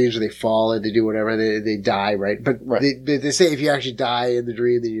 everybody's had dreams where they fall and they do whatever, they die, right? But they say if you actually die in the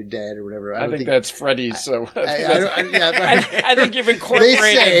dream, then you're dead or whatever. I think that's Freddy's. I think you've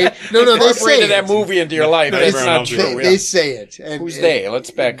incorporated that movie into your life. That's not true. They say it. Who's they?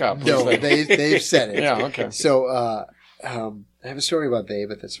 Let's back up. No, they've said it. Yeah, okay. So, I have a story about they,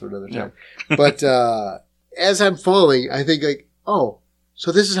 but that's for another time. Yeah. But as I'm falling, I think like,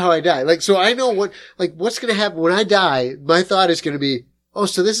 so this is how I die. Like, so I know what's going to happen when I die. My thought is going to be,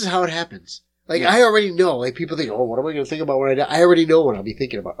 so this is how it happens. Like, I already know. Like, people think, what am I going to think about when I die? I already know what I'll be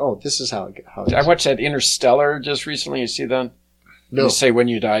thinking about. This is how it is. I watched that Interstellar just recently. You see that? No. You say when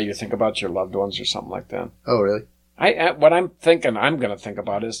you die, you think about your loved ones or something like that. Oh, really? What I'm thinking I'm going to think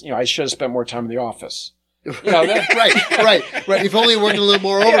about is, I should have spent more time in the office. right. If only I worked a little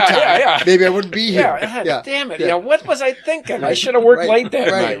more overtime, yeah. maybe I wouldn't be here. Damn it! What was I thinking? I should have worked late that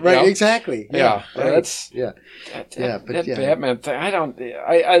night. Right, exactly. That Batman thing.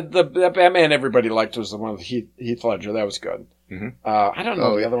 That Batman everybody liked was the one with Heath Ledger. That was good. Mm-hmm. I don't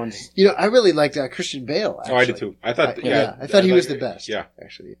know the other ones. I really liked Christian Bale. Actually. Oh, I did too. I thought, I thought he was the best. Yeah,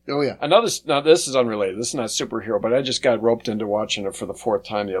 actually. Oh yeah. Now this is unrelated. This is not superhero, but I just got roped into watching it for the 4th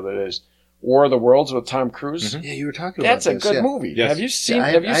time the other days. War of the Worlds with Tom Cruise. Mm-hmm. Yeah, you were talking about That's a good movie. Yes. Have you seen? I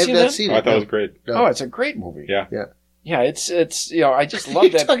have not that? seen it. I thought it was great. No. Oh, it's a great movie. Yeah. Yeah, it's I just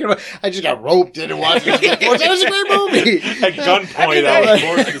love that. I just got roped into watching this. That was a great movie. At gunpoint, I was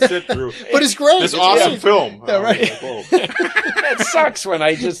forced to sit through. But it's great. This awesome film. Yeah, right. That sucks when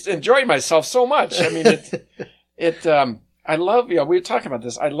I just enjoy myself so much. I mean, I love. We were talking about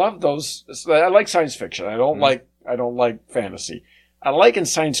this. I love those. I like science fiction. I don't like fantasy. I like in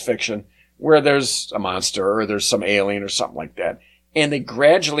science fiction where there's a monster or there's some alien or something like that, and they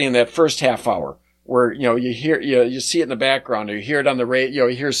gradually in that first half hour. Where, you hear, you see it in the background, or you hear it on the radio,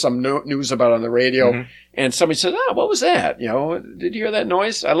 you hear some news about it on the radio, and somebody says, what was that? Did you hear that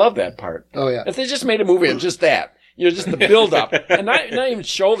noise? I love that part. Oh, yeah. If they just made a movie of just that, just the build up, and not even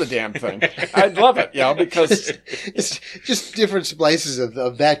show the damn thing, I'd love it, because it's just different splices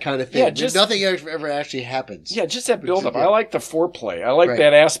of that kind of thing. Yeah, nothing ever actually happens. Yeah, just that build up. I like the foreplay. I like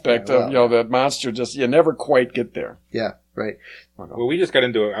that aspect of, the monster you never quite get there. Yeah. Right. Well, we just got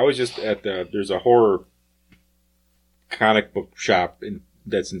into it. I was just at there's a horror comic book shop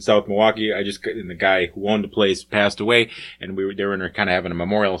that's in South Milwaukee. And the guy who owned the place passed away, and they were in there kind of having a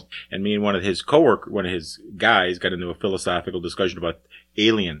memorial. And me and one of his guys, got into a philosophical discussion about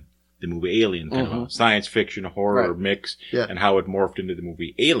Alien, the movie Alien, kind of a science fiction horror mix, and how it morphed into the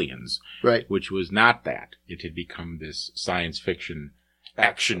movie Aliens, which was not that. It had become this science fiction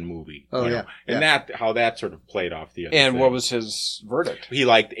action movie. And how that sort of played off the other And thing. what was his verdict? He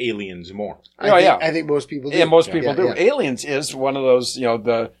liked Aliens more. I think most people do. Yeah, most people do. Aliens is one of those,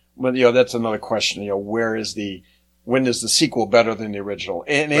 that's another question, when is the sequel better than the original?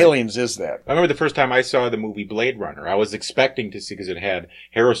 And Aliens is that. I remember the first time I saw the movie Blade Runner, I was expecting to see, because it had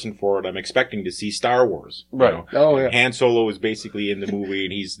Harrison Ford, I'm expecting to see Star Wars. Right. Han Solo is basically in the movie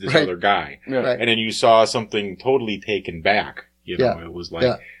and he's this other guy. Yeah. And then you saw something totally taken back. It was like,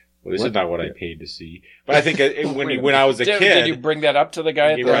 well, this is not what I paid to see. But I think when I was a kid... Did you bring that up to the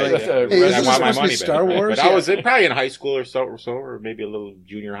guy? I want my money Star back. Wars? But I was probably in high school or maybe a little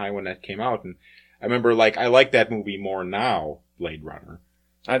junior high when that came out. And I remember, I like that movie more now, Blade Runner.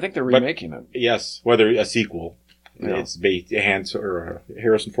 I think they're remaking it. Yes, whether a sequel. It's based,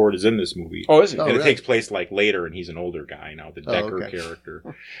 Harrison Ford is in this movie. Oh, is he? And it takes place later, and he's an older guy now, the Decker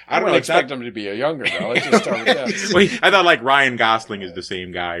character. I don't expect him to be a younger guy. Let's just start with that. Well, I thought Ryan Gosling is the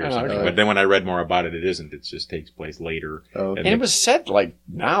same guy or something, okay. But then when I read more about it, it isn't. It just takes place later. And it was set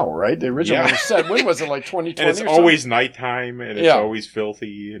now, right? The original was set. When was it? 2020? And it's always nighttime, and it's always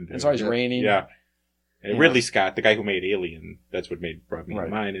filthy, and it's always raining. Yeah. And Ridley Scott, the guy who made Alien, that's what brought me to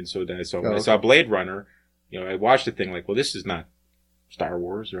mind. And so when I saw Blade Runner, I watched the thing this is not Star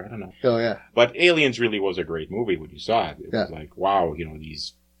Wars, or I don't know. Oh, yeah. But Aliens really was a great movie when you saw it. It was like, wow,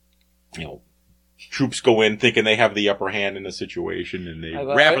 these, troops go in thinking they have the upper hand in the situation, and they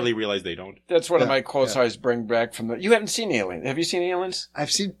rapidly realize they don't. That's one of my quotes I always bring back from you haven't seen Alien. Have you seen Aliens?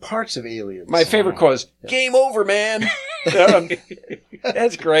 I've seen parts of Aliens. My favorite quote is, game over, man.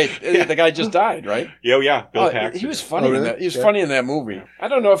 That's great. The guy just died, right? Yeah. Bill Paxton. He was funny in that. He was funny in that movie. I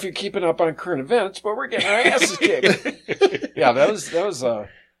don't know if you're keeping up on current events, but we're getting our asses kicked. Yeah, that was.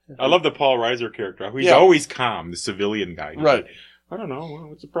 I love the Paul Reiser character. He's always calm, the civilian guy. Right. I don't know.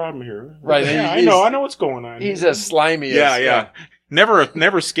 What's the problem here? Right. Yeah, I know what's going on. He's as slimy as... Yeah.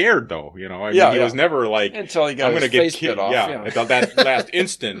 Never scared, though. He was never until he got his face bit off. Yeah, until that last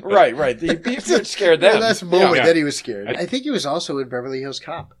instant. Right. He was scared then. Last moment that he was scared. I think he was also in Beverly Hills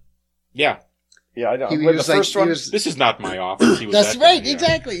Cop. Yeah. Yeah, I know. He was the first one. This is not my office. He was That's right,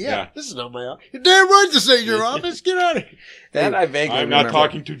 exactly. Yeah. This is not my office. You're damn right this ain't your office. Get out of here. That I vaguely I'm remember. not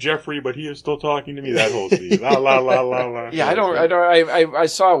talking to Jeffrey, but he is still talking to me. That whole scene. La la la la la. Yeah, I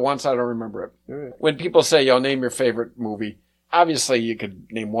saw it once. I don't remember it. Right. When people say, name your favorite movie, obviously you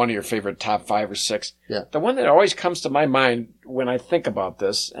could name one of your favorite top 5 or 6. Yeah. The one that always comes to my mind when I think about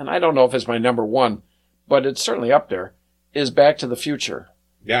this, and I don't know if it's my number 1, but it's certainly up there, is Back to the Future.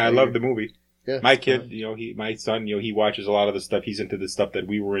 Yeah, I love the movie. Yeah. My kid, my son, he watches a lot of the stuff. He's into the stuff that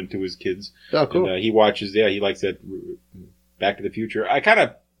we were into as kids. Oh, cool. And, he watches, he likes that Back to the Future. I kind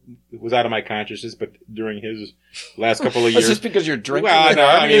of was out of my consciousness, but during his last couple of years. It's just because you're drinking. Well, no,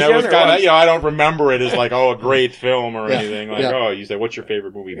 I mean, it was kind of, of. I don't remember it as like, a great film or Yeah. anything. Like, you say, what's your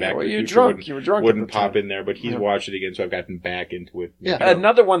favorite movie? Back Well, to the you Future drunk. You were drunk. wouldn't at the pop time. in there, but he's Yeah. watched it again, so I've gotten back into it. Yeah.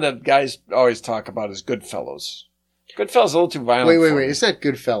 Another one that guys always talk about is Goodfellas. Goodfellas is a little too violent. Wait. for me. It's not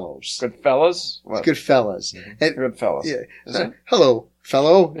Goodfellas. Goodfellas? What? It's Goodfellas. And, Goodfellas. yeah. Is it? Hello,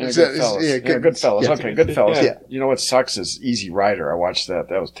 fellow. Yeah, Is that- Goodfellas. yeah, Yeah, Goodfellas. yeah. Okay, Goodfellas. Yeah. You know what sucks is Easy Rider. I watched that.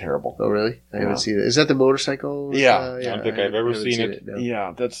 That was terrible. Oh, really? I Yeah. haven't seen it. Is that the motorcycle? Yeah. I don't think I've ever haven't seen it. no.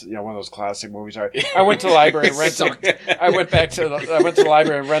 Yeah, that's one of those classic movies. I went to the library and rented. I went to the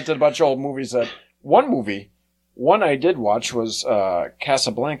library and rented a bunch of old movies. One I did watch was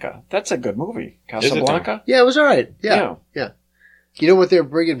Casablanca. That's a good movie. Casablanca. Yeah, it was all right. Yeah. Yeah. You know what they're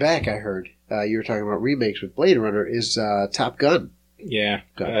bringing back, I heard? You were talking about remakes with Blade Runner, is Top Gun. Yeah,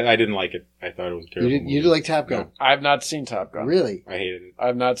 Gun. I didn't like it. I thought it was a You terrible. didn't, you didn't like Top Gun? I've not seen Top Gun. Really? I hated it.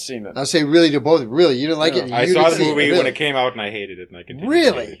 I've not seen it. I'll say really to both. Really? You didn't like Yeah. it? I You saw didn't the see movie really? when it came out, and I hated it, and I continued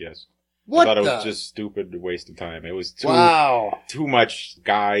Really? to hate it, yes. What I thought the? it was just stupid, waste of time. It was Wow. too much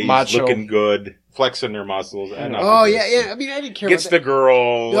guys Macho. looking good, flexing their muscles. And Oh, yeah. I mean, I didn't care Gets about the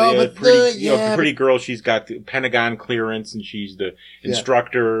girl, No, yeah, but pretty, yeah, the pretty girl. She's got the Pentagon clearance, and she's the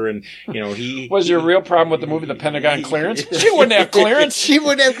instructor. And he Was your real problem with the movie The Pentagon Clearance? She wouldn't have clearance. She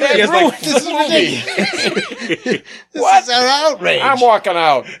wouldn't have That clearance. ruined This is the ridiculous. This What? is an outrage. I'm walking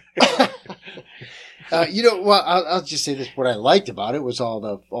out. Well, I'll just say this: what I liked about it was all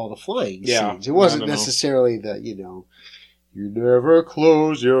the flying Yeah. scenes. It wasn't I don't know. necessarily the you never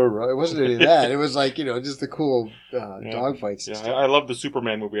close your eyes. It wasn't any of that. It was like just the cool dogfight Yeah, system. I love the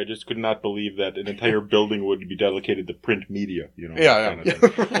Superman movie. I just could not believe that an entire building would be dedicated to print media. Yeah, kind of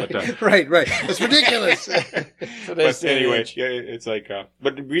thing. But, right. It's ridiculous. but anyway, yeah, it's like.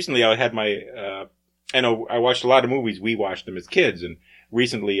 But recently, I had my. I know I watched a lot of movies. We watched them as kids, and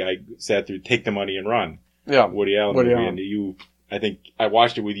recently I sat through Take the Money and Run. Yeah. Woody Allen Woody movie, Allen. and I think I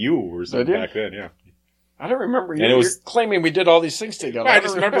watched it with you or something Did you? back then. Yeah. I don't remember. And it was- You're claiming we did all these things together. I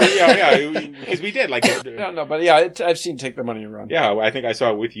just remember, because we did like. No, but yeah, I've seen Take the Money and Run. Yeah, I think I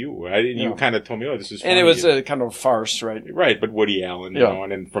saw it with you. You Yeah. kind of told me, "Oh, this is." And it funny. was a kind of a farce, right? Right, but Woody Allen, Yeah.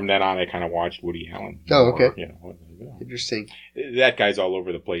 and then from then on, I kind of watched Woody Allen. Oh, okay. Interesting. That guy's all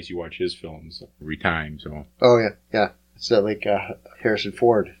over the place. You watch his films every time, so. Oh yeah. It's not like Harrison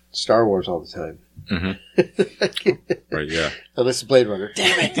Ford, Star Wars all the time. Right, yeah. Unless it's Blade Runner.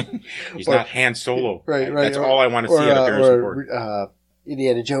 Damn it. He's Or- not Han Solo. Right. That's all I want to see out of Harrison Ford.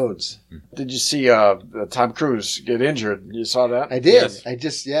 Indiana Jones. Did you see Tom Cruise get injured? You saw that? I did. Yes. I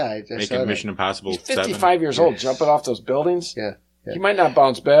just I saw Making that. Mission Impossible He's 7. 55 years old, jumping off those buildings. Yeah. He might not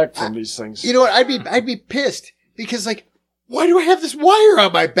bounce back from these things. You know what? I'd be pissed because why do I have this wire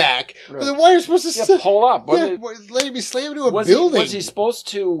on my back? Right. Well, the wire's supposed to Yeah, pull up. letting me slam into a Was building. he supposed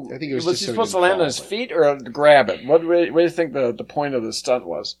to? I think it was Was just he so he supposed to didn't land on fall, his but- feet or grab it? What do you think the point of the stunt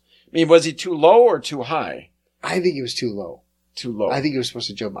was? I mean, was he too low or too high? I think it was too low. Too low. I think he was supposed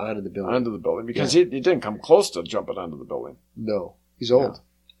to jump onto the building. onto the building because he didn't come close to jumping onto the building. No, he's old.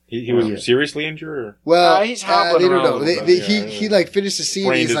 He was Yeah. seriously injured? Or? Well, he's hobbling they don't around know. a little They, bit, he finished the scene.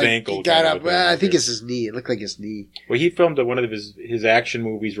 Sprained He's his like ankle, he got kind up. of Well, I think yeah. it's his knee. It looked like his knee. Well, he filmed one of his action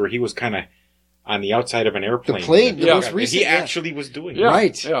movies where he was kind of on the outside of an airplane. The plane, the Yeah. most And recent. he yeah. actually was doing Yeah. it.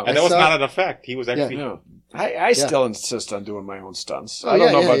 Right. Yeah. And that I was saw- not an effect. He was actually... Yeah. I still insist on doing my own stunts. Oh, I don't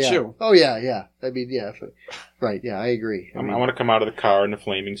yeah, know yeah, about yeah. you. Oh yeah. I mean, yeah. Right. Yeah, I agree. I want to come out of the car in a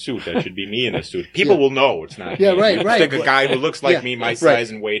flaming suit. That should be me in a suit. People will know it's not Yeah, me. right, You right. Take a guy who looks like Yeah, me, my right.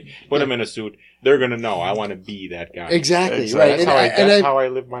 size and weight, put him in a suit. They're going to know. I want to be that guy. Exactly. Exactly. Right. That's how I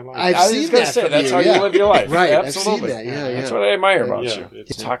live my life. I've I was seen just going to that say, from that's you, how yeah. you live your life. Right. Absolutely. I've seen that. Yeah. That's what I admire about Yeah, you.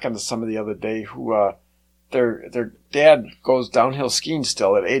 it's- Talking to somebody the other day who their dad goes downhill skiing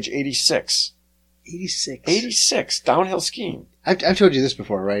still at age 86. 86. 86, downhill skiing. I've told you this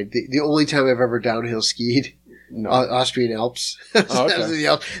before, right? The only time I've ever downhill skied, No. Austrian Alps. Oh, okay.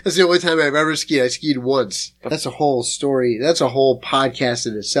 That's the only time I've ever skied. I skied once. That's a whole story. That's a whole podcast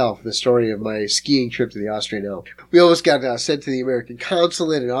in itself. The story of my skiing trip to the Austrian Alps. We almost got sent to the American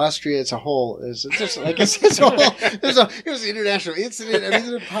consulate in Austria. It's just like it's a whole. It was an international incident. I mean,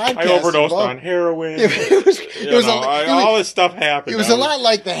 there's a podcast. I overdosed involved. on heroin. It was all this stuff happened. It was a lot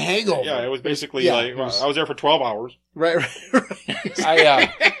like The Hangover. Yeah, it was basically Yeah, like, it was- I was there for 12 hours. Right.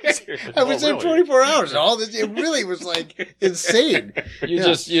 I was there 24 hours. All this, it really was like insane. You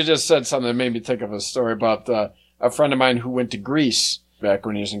just said something that made me think of a story about a friend of mine who went to Greece back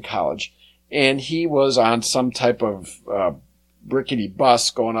when he was in college, and he was on some type of rickety bus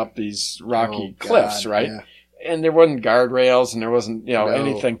going up these rocky cliffs, right? Yeah. And there wasn't guardrails and there wasn't No.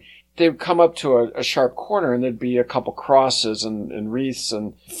 anything, they would come up to a sharp corner and there'd be a couple crosses and wreaths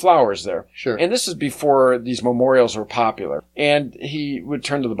and flowers there. Sure. And this is before these memorials were popular. And he would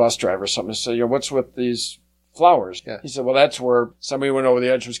turn to the bus driver or something and say, what's with these flowers? Yeah. He said, well, that's where somebody went over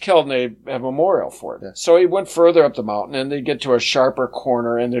the edge, was killed, and they have a memorial for it. Yeah. So he went further up the mountain, and they'd get to a sharper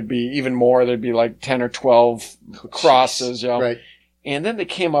corner, and there'd be even more. There'd be like 10 or 12 crosses, Right. And then they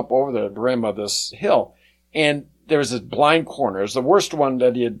came up over the rim of this hill, and there was this blind corner. It was the worst one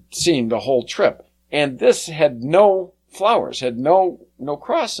that he had seen the whole trip. And this had no flowers, had no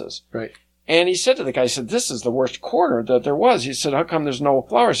crosses. Right. And he said to the guy, he said, this is the worst corner that there was. He said, how come there's no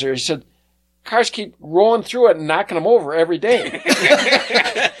flowers here? He said, cars keep rolling through it and knocking them over every day.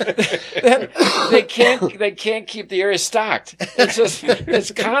 they can't keep the area stocked.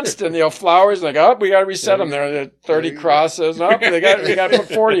 It's constant, flowers, like, we got to reset them. There are 30 crosses. We got to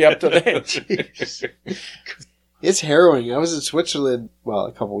put 40 up today. It's harrowing. I was in Switzerland,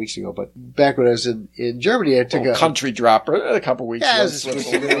 a couple weeks ago, but back when I was in Germany, I took a country dropper a couple weeks ago. I was in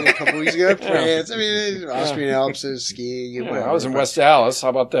Switzerland a couple weeks ago. France. I mean, Austrian Alps, skiing, and whatever. I was in West Dallas. How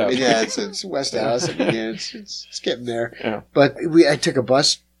about that? It's West Dallas. I mean, it's getting there. Yeah. But I took a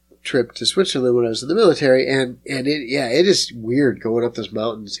bus trip to Switzerland when I was in the military, and it is weird going up those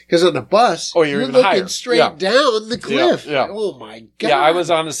mountains, because on the bus, you're you're even looking higher. straight Yeah. down the cliff. Yeah. Oh my god! Yeah, I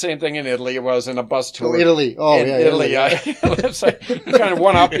was on the same thing in Italy. It was in a bus tour. Oh, Italy. Oh, in yeah, Italy. It's like, kind of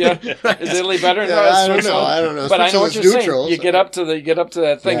one up you. Is Italy better? Yeah, I don't know. But I know what you're neutral, saying. You get up to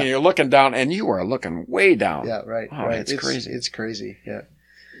that thing, Yeah. and you're looking down, and you are looking way down. Yeah, right. Oh, right. it's crazy. It's crazy. Yeah.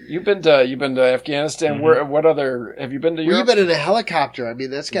 You've been to Afghanistan. Mm-hmm. What other have you been to? Well, Europe? you've been in a helicopter. I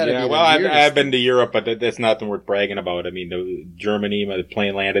mean, that's got to be. Well, I've been to Europe, but that's nothing worth bragging about. I mean, Germany, my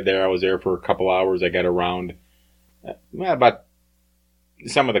plane landed there. I was there for a couple hours. I got around about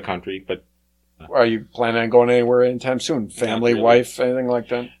some of the country, but Are you planning on going anywhere anytime soon? Family, really. wife, anything like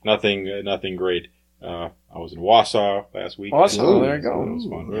that? nothing great. I was in Warsaw last week. Warsaw, So there you go. It was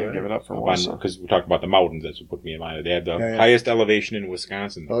fun. Yeah, give it up for Warsaw. Because we talked about the mountains. That's what put me in mind. They had the Yeah. highest elevation in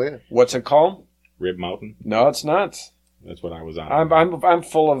Wisconsin. Oh yeah. What's it called? Rib Mountain. No, it's not. That's what I was on. I'm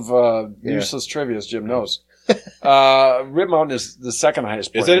full of Yeah. useless trivia, as Jim knows. Rib Mountain is the second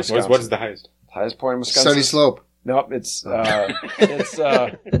highest point Is in it? Wisconsin. What is the highest? Highest point in Wisconsin? Sunny Slope. Nope, it's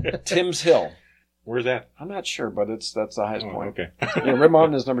Tim's Hill. Where's that? I'm not sure, but that's the highest Oh, point. okay. Yeah, Rib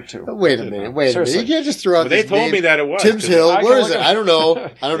Mountain is number 2. Wait a minute. Seriously. You can't just throw out Well, they this told name. me that it was. Tim's Hill. I Where can is look it? it- I don't know.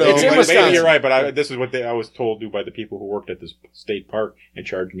 It's in Maybe Wisconsin. you're right, but this is what I was told by the people who worked at this state park and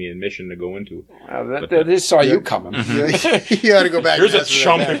charged me admission to go into. They saw you coming. You ought to go back. Here's and a ask for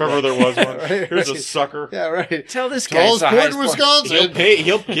chump that if ever there was one. Right, Here's a right. sucker. Yeah, right. Tell this guy Tallest point in Wisconsin.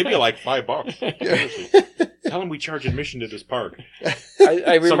 He'll give you like $5. Seriously. Tell him we charge admission to this park.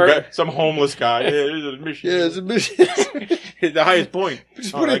 I remember. Some homeless guy. Yeah, here's admission. Yeah, it's a mission. The highest point.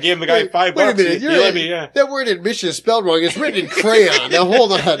 Just Oh, put I it- gave him the guy wait, $5. Wait a minute. He let me, yeah. That word admission is spelled wrong. It's written in crayon. Now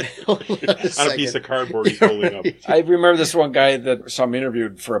hold on. Hold on a On a second. piece of cardboard he's holding up. I remember this one guy that some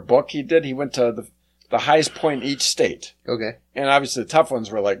interviewed for a book he did. He went to the highest point in each state. Okay. And obviously the tough ones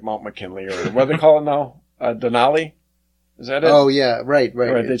were like Mount McKinley or what do they call it now? Denali? Is that it? Oh yeah. Right.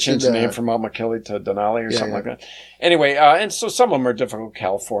 Right, they It's changed in, the name from Mount McKinley to Denali or Yeah, something yeah. like that. Anyway, and so some of them are difficult,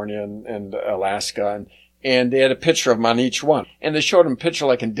 California and Alaska, and they had a picture of him on each one. And they showed him a picture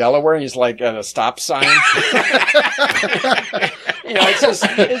like in Delaware, and he's like at a stop sign.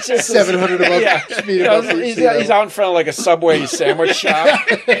 It's just 700 above speed above he's sea level. out in front of like a Subway sandwich shop.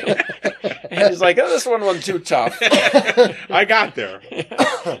 And he's like, this one wasn't too tough. I got there.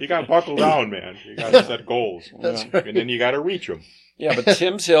 You got to buckle down, man. You got to set goals. That's Yeah. And then you got to reach them. Yeah, but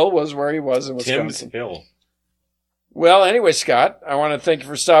Tim's Hill was where he was in Tim's Wisconsin. Hill. Well, anyway, Scott, I want to thank you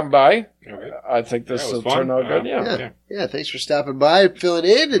for stopping by. Okay. I think this That will was fun. turn out good. Yeah. Yeah. Yeah. Thanks for stopping by, filling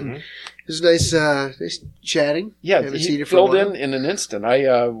in, and Mhm. it was nice, nice chatting. Yeah, Haven't seen he you for a filled while. in an instant.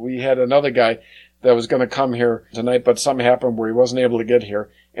 We had another guy that was going to come here tonight, but something happened where he wasn't able to get here,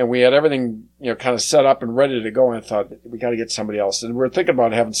 and we had everything kind of set up and ready to go. And I thought we got to get somebody else, and we were thinking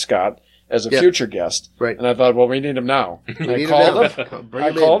about having Scott as a Yeah. future guest. Right. And I thought, well, we need him now. And We I need called him him. now. Bring I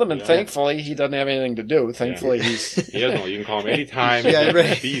him called in. him, and Yeah. thankfully he doesn't have anything to do. Thankfully he's. He doesn't know. You can call him anytime. Yeah, and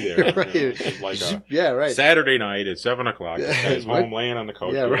right. be there. Right. You know, it's like a Yeah. Right. Saturday night at 7:00. This Yeah, guy's right. home laying on the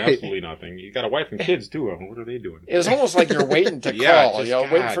couch Yeah, doing right. absolutely nothing. You got a wife and kids too. What are they doing? It was almost like you're waiting to Yeah, call. just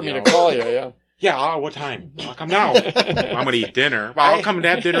Waiting God, for me you to know. call you. Yeah. Yeah, what time? I'll come now. I'm going to eat dinner. Well, I'll come and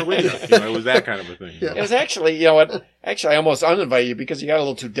have dinner with you. It was that kind of a thing. Yeah. It was actually, you know what? Actually, I almost uninvited you because you got a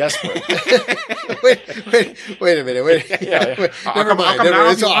little too desperate. wait a minute. Wait. Yeah. Wait, I'll never come mind. now Never,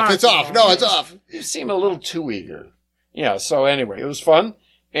 if it's you off. want. It's off. No, it's off. You seem a little too eager. Yeah. So anyway, it was fun,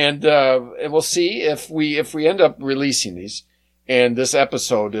 and we'll see if we end up releasing these. and this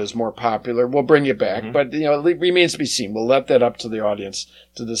episode is more popular, we'll bring you back. Mm-hmm. But, it remains to be seen. We'll let that up to the audience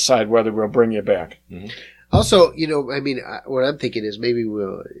to decide whether we'll bring you back. Mm-hmm. Also, what I'm thinking is maybe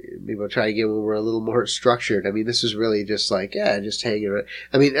we'll try again when we're a little more structured. I mean, this is really just like, just hanging around.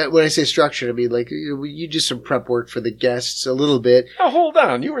 I mean, when I say structured, I mean, like, you do some prep work for the guests a little bit. Oh, hold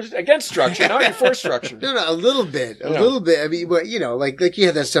on. You were against structure. Now you're for structure. No, a little bit. A little bit. I mean, but, like you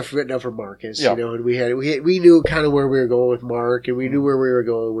had that stuff written up for Marcus, and we knew kind of where we were going with Mark, and we knew where we were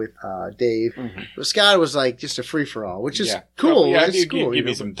going with Dave. Mm-hmm. But Scott was like just a free-for-all, which is cool. Yeah, it's cool. Give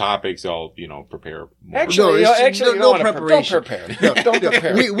me some topics, I'll, prepare more. Actually, no preparation. Don't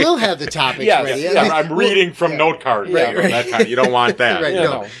prepare. We will have the topics ready. Yeah, I'm reading from note cards. Right. That kind. You don't want that. Right,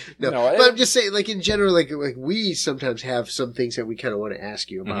 no. But I'm just saying, like, in general, like we sometimes have some things that we kind of want to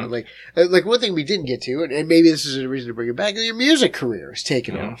ask you about. Mm-hmm. Like one thing we didn't get to, and maybe this is a reason to bring it back, your music career is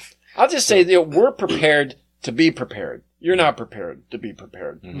taken off. I'll just say that we're prepared to be prepared. You're not prepared to be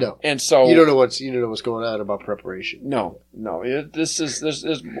prepared. Mm-hmm. No. And so you don't know what's going on about preparation. No.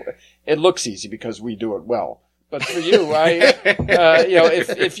 It looks easy because we do it well. But for you,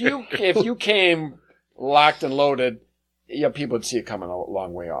 if you came locked and loaded, people would see it coming a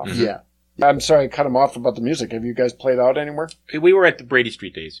long way off. Mm-hmm. Yeah. I'm sorry I cut him off about the music. Have you guys played out anywhere? We were at the Brady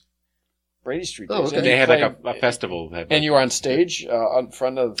Street Days. Brady Street Days. Oh, okay. They had like a festival. And you were on stage in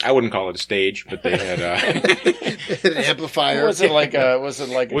front of... I wouldn't call it a stage, but they had an amplifier. Was it like Was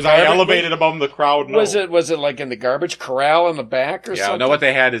I elevated above the crowd? No. Was it like in the garbage corral in the back or something? Yeah, no, what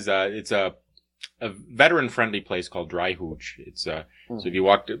they had is it's a veteran-friendly place called Dry Hooch. It's so if you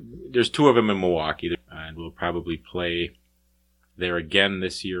walk, there's two of them in Milwaukee, and we'll probably play there again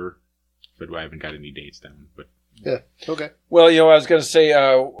this year, but I haven't got any dates down. But yeah, okay. Well, I was going to say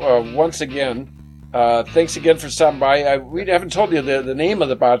once again, thanks again for stopping by. We haven't told you the name of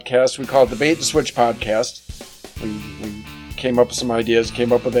the podcast. We call it the Bait and Switch Podcast. We came up with some ideas,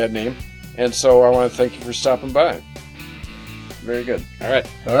 came up with that name, and so I want to thank you for stopping by. Very good. All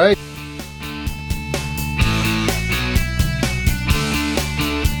right.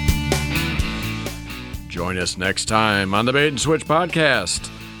 Join us next time on the Bait and Switch Podcast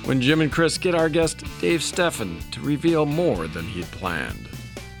when Jim and Chris get our guest Dave Steffen to reveal more than he'd planned.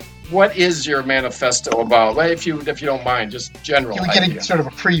 What is your manifesto about? If you don't mind, just general. Can we get sort of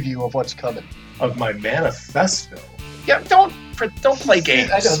a preview of what's coming? Of my manifesto? Yeah, don't play games.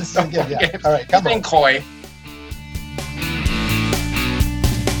 I know, this is good. Yeah. All right, come on. Coy.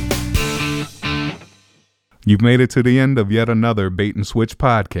 You've made it to the end of yet another Bait and Switch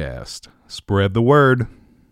podcast. Spread the word.